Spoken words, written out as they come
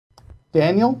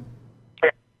Daniel?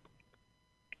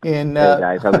 Hey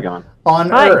guys, how's it going? On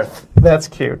Hi. Earth. That's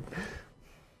cute.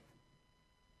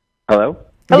 Hello?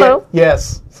 Hello.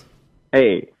 Yes.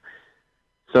 Hey.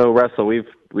 So Russell,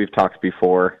 we've talked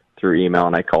before through email,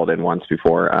 and I called in once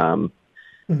before. I'm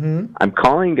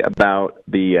calling about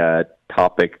the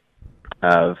topic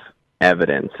of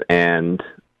evidence, and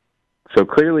so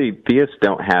clearly theists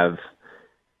don't have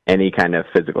any kind of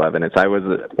physical evidence. I was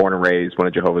born and raised one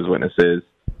of Jehovah's Witnesses.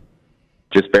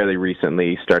 Just barely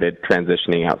recently started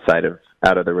transitioning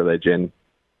out of the religion.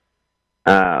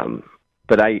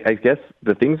 But I guess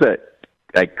the things that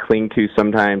I cling to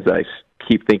sometimes that I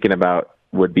keep thinking about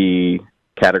would be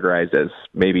categorized as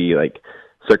maybe like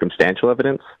circumstantial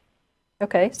evidence.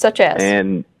 Okay, such as?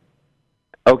 And,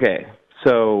 okay,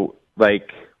 so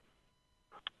like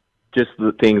just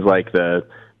the things like the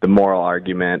moral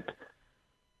argument,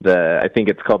 I think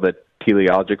it's called the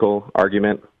teleological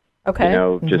argument. Okay. You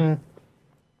know, just...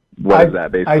 What is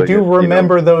that basically? I do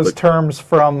remember those terms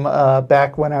from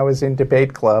back when I was in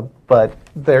debate club, but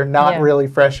they're not really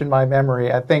fresh in my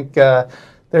memory. I think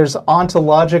there's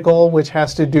ontological, which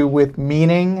has to do with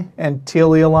meaning, and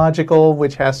teleological,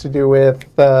 which has to do with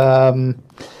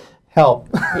help.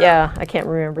 Yeah, I can't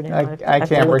remember now. I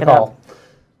can't recall.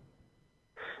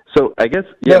 So I guess,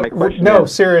 my question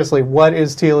is... seriously, what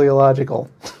is teleological?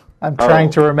 I'm trying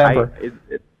to remember.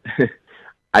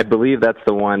 I believe that's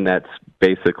the one that's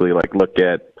basically like look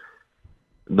at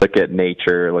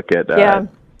nature, look at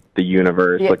the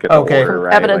universe, look at the order,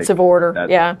 right? Evidence of order.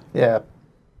 Yeah.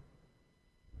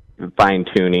 Fine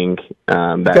tuning.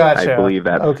 Gotcha. I believe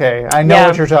that. Okay, I know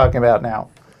what you're talking about now.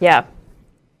 Yeah.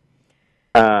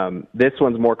 This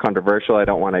one's more controversial. I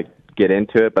don't want to get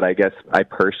into it, but I guess I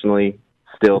personally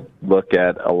still look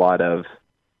at a lot of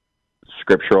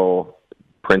scriptural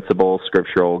principles,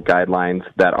 scriptural guidelines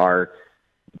that are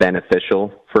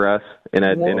beneficial for us in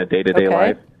a day-to-day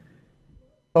life.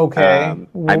 Okay.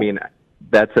 I mean,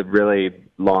 that's a really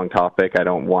long topic. I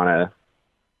don't want to...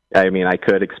 I mean, I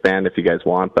could expand if you guys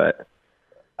want, but...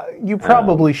 You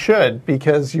probably should,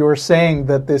 because you're saying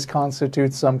that this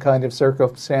constitutes some kind of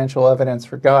circumstantial evidence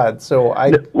for God. So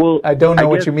I don't know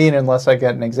what you mean unless I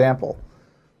get an example.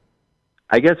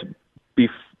 I guess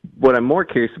what I'm more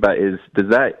curious about is, does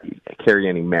that carry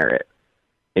any merit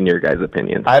in your guys'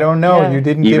 opinions? I don't know. You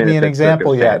didn't give me an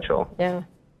example yet. Yeah.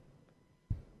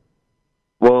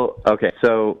 Well, okay,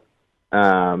 so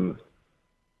I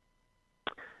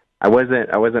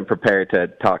wasn't prepared to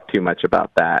talk too much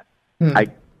about that. I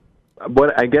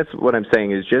guess what I'm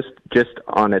saying is just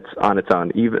on its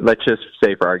own. Even let's just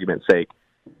say, for argument's sake,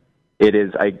 it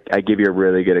is. I give you a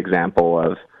really good example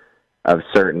of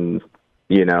certain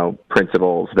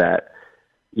principles that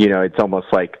it's almost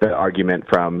like the argument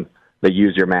from the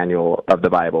user manual of the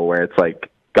Bible, where it's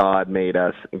like God gave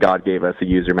us a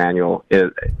user manual,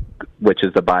 which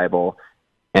is the Bible,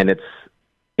 and it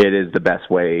is the best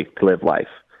way to live life.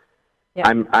 Yeah.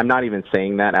 I'm not even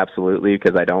saying that absolutely,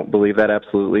 because I don't believe that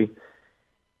absolutely.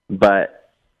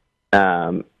 But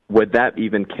would that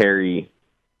even carry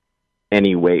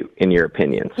any weight in your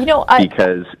opinions?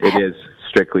 Because it is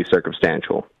strictly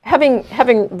circumstantial. Having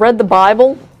read the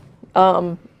Bible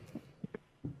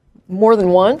more than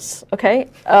once, okay,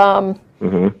 I'm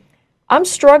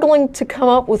struggling to come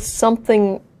up with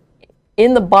something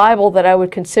in the Bible that I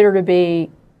would consider to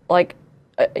be like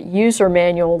a user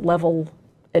manual level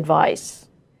advice.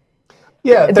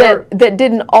 Yeah, that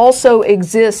didn't also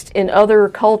exist in other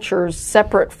cultures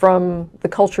separate from the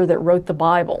culture that wrote the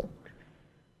Bible.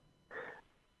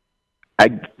 I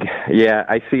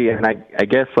see, and I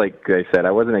guess, like I said,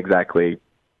 I wasn't exactly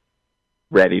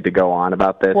ready to go on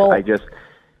about this. Well,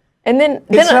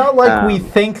 it's not like we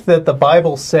think that the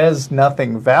Bible says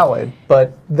nothing valid,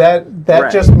 but that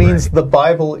just means the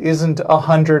Bible isn't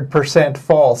 100%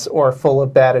 false or full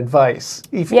of bad advice.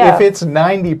 If it's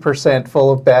 90% full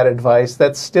of bad advice,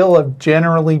 that's still a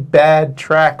generally bad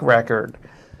track record.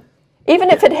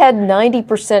 Even if it had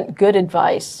 90% good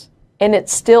advice, and it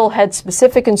still had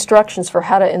specific instructions for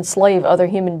how to enslave other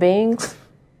human beings,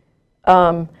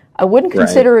 I wouldn't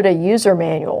consider it a user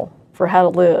manual for how to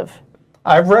live.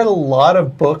 I've read a lot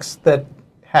of books that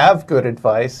have good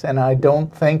advice, and I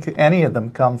don't think any of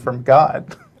them come from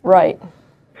God. Right.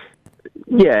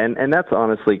 Yeah, and that's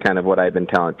honestly kind of what I've been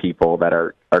telling people that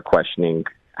are questioning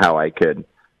how I could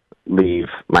leave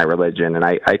my religion. And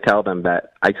I tell them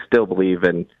that I still believe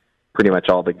in pretty much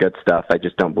all the good stuff. I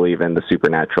just don't believe in the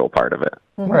supernatural part of it.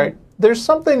 Mm-hmm. Right. There's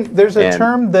a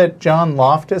term that John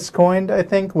Loftus coined, I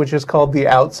think, which is called the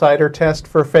outsider test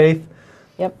for faith.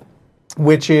 Yep.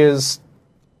 Which is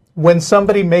when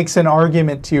somebody makes an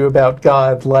argument to you about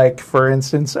God, like, for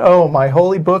instance, oh, my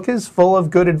holy book is full of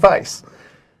good advice,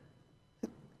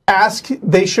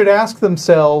 they should ask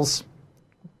themselves,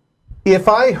 if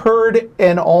I heard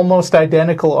an almost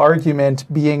identical argument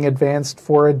being advanced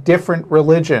for a different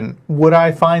religion, would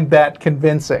I find that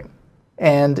convincing?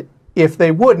 And if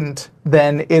they wouldn't,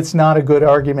 then it's not a good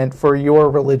argument for your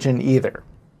religion either.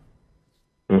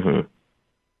 Mm-hmm.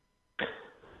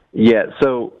 Yeah,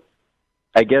 so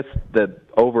I guess the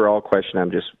overall question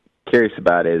I'm just curious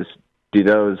about is, do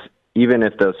those, even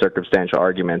if those circumstantial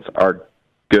arguments are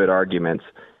good arguments,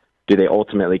 do they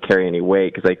ultimately carry any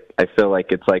weight? Because I feel like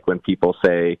it's like when people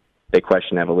say they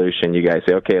question evolution, you guys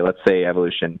say, okay, let's say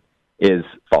evolution is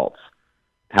false.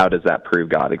 How does that prove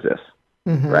God exists?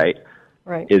 Mm-hmm. Right?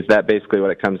 Right. Is that basically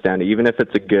what it comes down to? Even if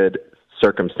it's a good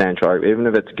circumstantial argument, even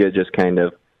if it's good just kind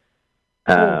of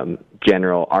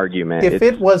general argument. If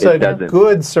it was a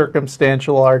good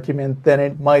circumstantial argument, then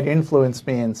it might influence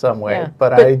me in some way. Yeah.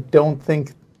 But I don't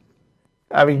think...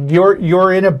 I mean,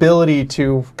 your inability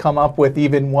to come up with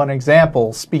even one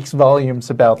example speaks volumes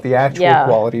about the actual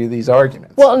quality of these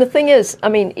arguments. Well, and the thing is, I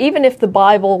mean, even if the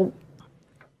Bible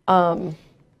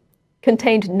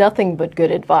contained nothing but good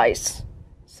advice,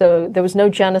 so there was no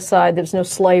genocide, there was no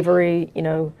slavery, you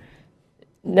know,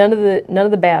 none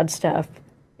of the bad stuff,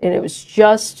 and it was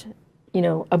just, you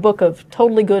know, a book of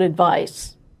totally good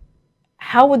advice,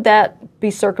 how would that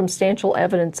be circumstantial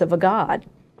evidence of a God?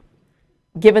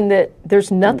 Given that there's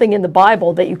nothing in the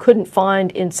Bible that you couldn't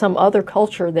find in some other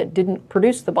culture that didn't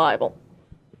produce the Bible.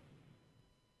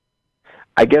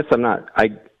 I guess I'm not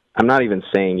even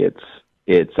saying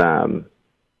it's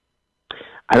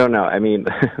I don't know. I mean,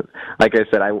 like I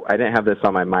said, I didn't have this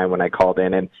on my mind when I called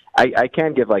in, and I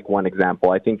can give like one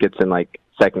example. I think it's in like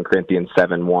 2 Corinthians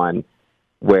 7:1,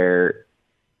 where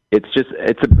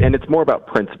it's more about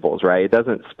principles, right? It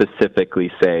doesn't specifically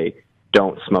say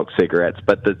don't smoke cigarettes,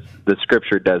 but the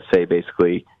scripture does say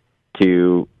basically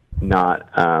to not,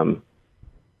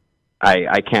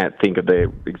 I can't think of the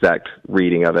exact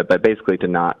reading of it, but basically to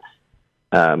not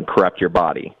corrupt your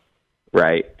body,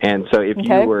 right? And so if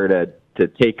you were to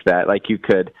take that, like you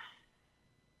could,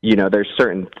 you know, there's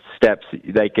certain steps,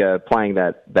 like applying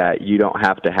that you don't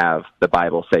have to have the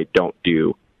Bible say don't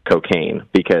do cocaine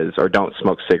or don't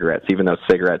smoke cigarettes, even though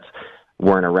cigarettes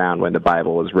weren't around when the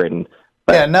Bible was written.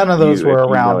 Yeah, none of those were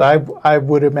around. I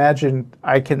would imagine,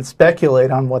 I can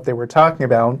speculate on what they were talking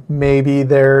about. Maybe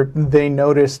they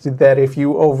noticed that if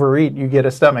you overeat, you get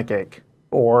a stomachache,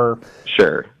 or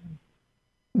sure.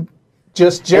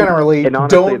 Just generally, and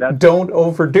honestly, don't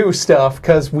overdo stuff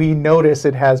because we notice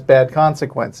it has bad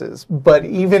consequences. But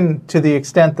even to the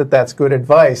extent that that's good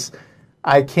advice,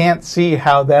 I can't see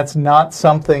how that's not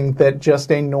something that just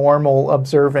a normal,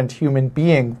 observant human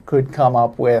being could come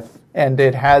up with. And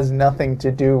it has nothing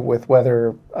to do with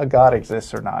whether a God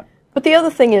exists or not. But the other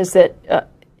thing is that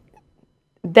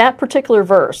that particular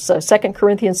verse, 2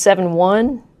 Corinthians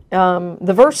 7:1,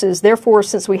 the verse is, therefore,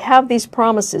 since we have these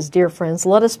promises, dear friends,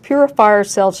 let us purify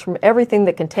ourselves from everything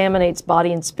that contaminates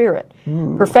body and spirit,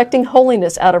 perfecting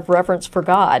holiness out of reverence for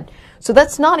God. So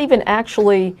that's not even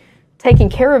actually taking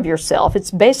care of yourself. It's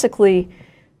basically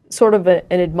sort of an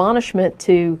admonishment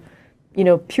to, you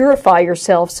know, purify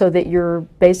yourself so that you're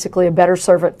basically a better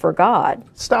servant for God.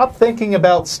 Stop thinking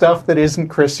about stuff that isn't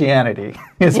Christianity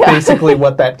is basically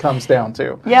what that comes down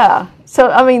to. Yeah. So,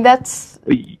 I mean, that's...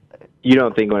 You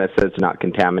don't think when it says to not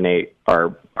contaminate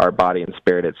our body and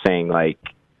spirit, it's saying, like,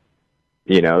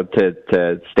 you know,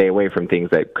 to stay away from things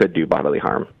that could do bodily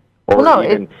harm? Or well, no,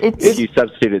 even if you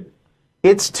substituted...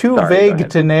 It's too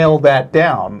vague to nail that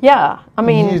down. Yeah, I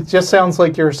mean... It just sounds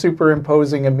like you're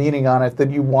superimposing a meaning on it that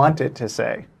you want it to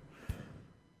say.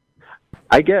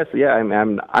 I guess, yeah,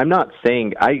 I'm not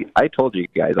saying... I told you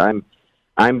guys,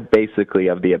 I'm basically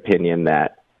of the opinion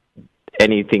that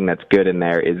anything that's good in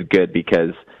there is good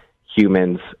because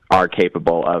humans are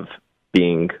capable of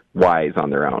being wise on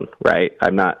their own, right?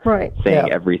 I'm not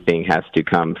saying everything has to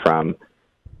come from...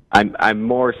 I'm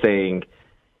more saying,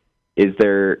 is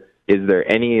there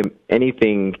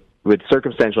anything, would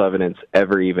circumstantial evidence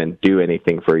ever even do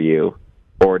anything for you,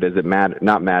 or does it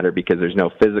not matter because there's no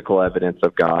physical evidence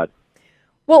of God?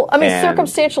 Well, I mean,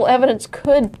 circumstantial evidence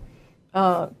could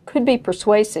be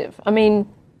persuasive. I mean,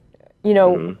 you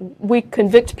know, we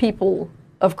convict people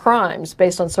of crimes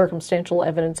based on circumstantial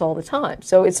evidence all the time.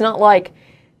 So it's not like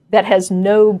that has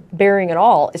no bearing at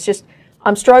all. It's just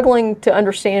I'm struggling to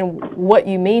understand what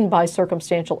you mean by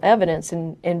circumstantial evidence,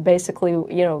 and basically,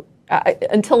 you know,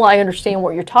 until I understand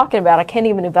what you're talking about, I can't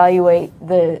even evaluate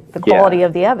the quality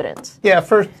of the evidence. Yeah,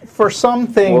 for some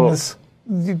things,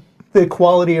 the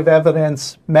quality of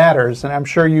evidence matters, and I'm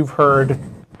sure you've heard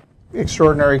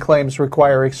extraordinary claims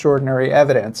require extraordinary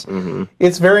evidence.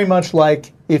 It's very much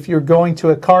like if you're going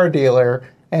to a car dealer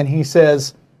and he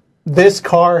says, this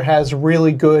car has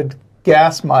really good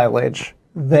gas mileage,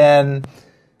 then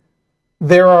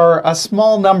there are a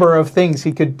small number of things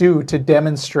he could do to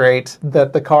demonstrate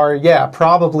that the car,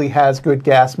 probably has good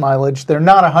gas mileage. They're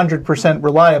not 100%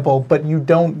 reliable, but you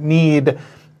don't need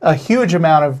a huge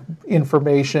amount of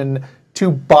information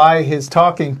to buy his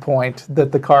talking point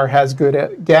that the car has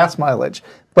good gas mileage.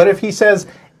 But if he says,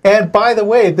 and by the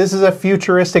way, this is a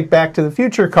futuristic Back to the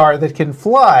Future car that can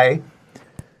fly,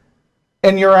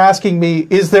 and you're asking me,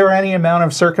 is there any amount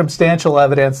of circumstantial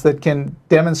evidence that can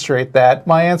demonstrate that?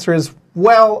 My answer is,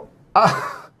 well,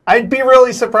 I'd be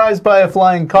really surprised by a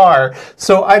flying car,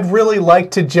 so I'd really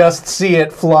like to just see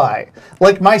it fly.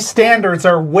 Like, my standards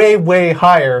are way, way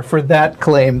higher for that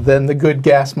claim than the good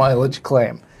gas mileage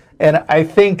claim. And I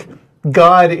think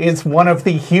God is one of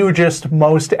the hugest,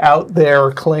 most out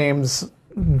there claims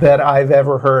that I've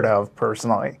ever heard of,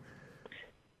 personally.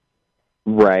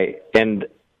 Right. And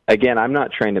again, I'm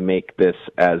not trying to make this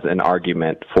as an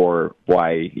argument for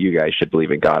why you guys should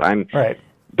believe in God. Right.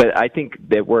 But I think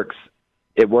it works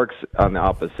on the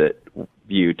opposite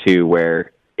view, too,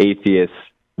 where atheists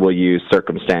will use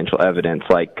circumstantial evidence.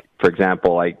 Like, for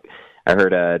example, I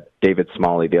heard David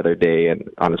Smalley the other day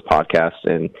on his podcast,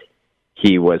 and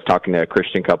he was talking to a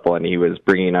Christian couple, and he was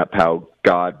bringing up how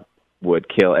God would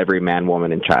kill every man,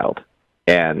 woman, and child.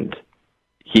 And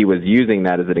he was using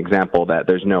that as an example that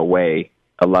there's no way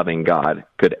a loving God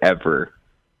could ever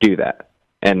do that.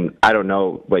 And I don't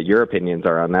know what your opinions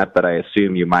are on that, but I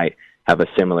assume you might have a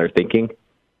similar thinking.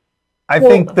 I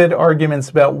think that arguments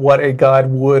about what a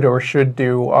God would or should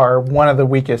do are one of the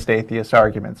weakest atheist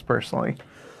arguments, personally.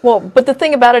 Well, but the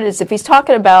thing about it is, if he's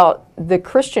talking about the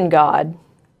Christian God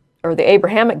or the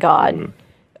Abrahamic God,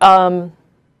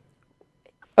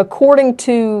 according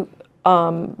to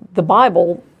the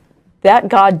Bible, that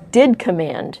God did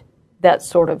command that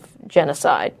sort of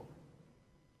genocide.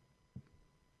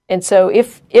 And so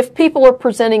if people are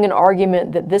presenting an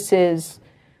argument that this is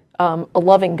a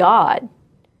loving God,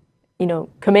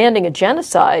 commanding a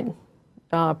genocide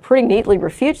pretty neatly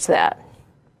refutes that.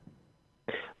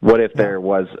 What if there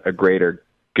was a greater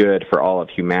good for all of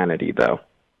humanity, though?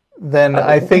 Then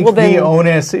I think the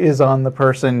onus is on the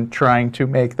person trying to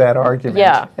make that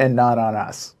argument and not on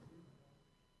us.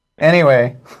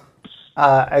 Anyway,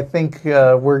 I think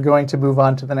we're going to move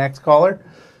on to the next caller.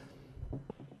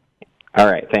 All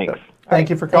right, thanks. Thank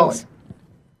you for calling.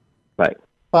 Bye.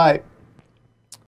 Bye.